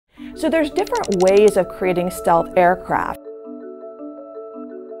So there's different ways of creating stealth aircraft.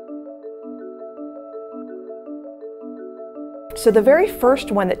 So the very first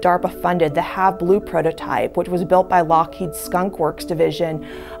one that DARPA funded, the Have Blue prototype, which was built by Lockheed's Skunk Works division,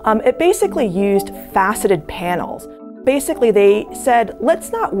 it basically used faceted panels. Basically, they said,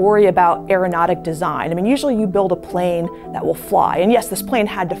 let's not worry about aeronautic design. I mean, usually you build a plane that will fly. And yes, this plane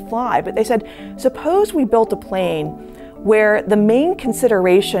had to fly, but they said, suppose we built a plane where the main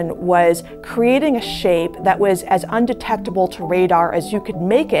consideration was creating a shape that was as undetectable to radar as you could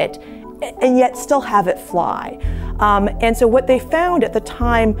make it, and yet still have it fly. And so what they found at the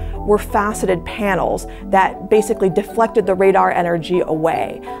time were faceted panels that basically deflected the radar energy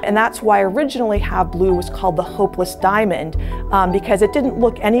away. And that's why originally Have Blue was called the Hopeless Diamond, because it didn't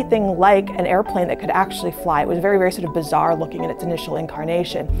look anything like an airplane that could actually fly. It was very, very sort of bizarre looking in its initial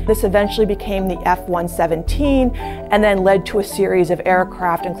incarnation. This eventually became the F-117 and then led to a series of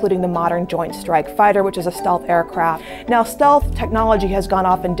aircraft, including the modern Joint Strike Fighter, which is a stealth aircraft. Now, stealth technology has gone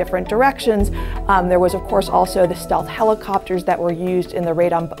off in different directions. There was, of course, also the stealth helicopters that were used in the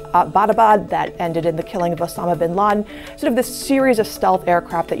raid on Abbottabad that ended in the killing of Osama bin Laden. Sort of this series of stealth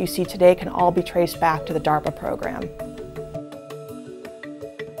aircraft that you see today can all be traced back to the DARPA program.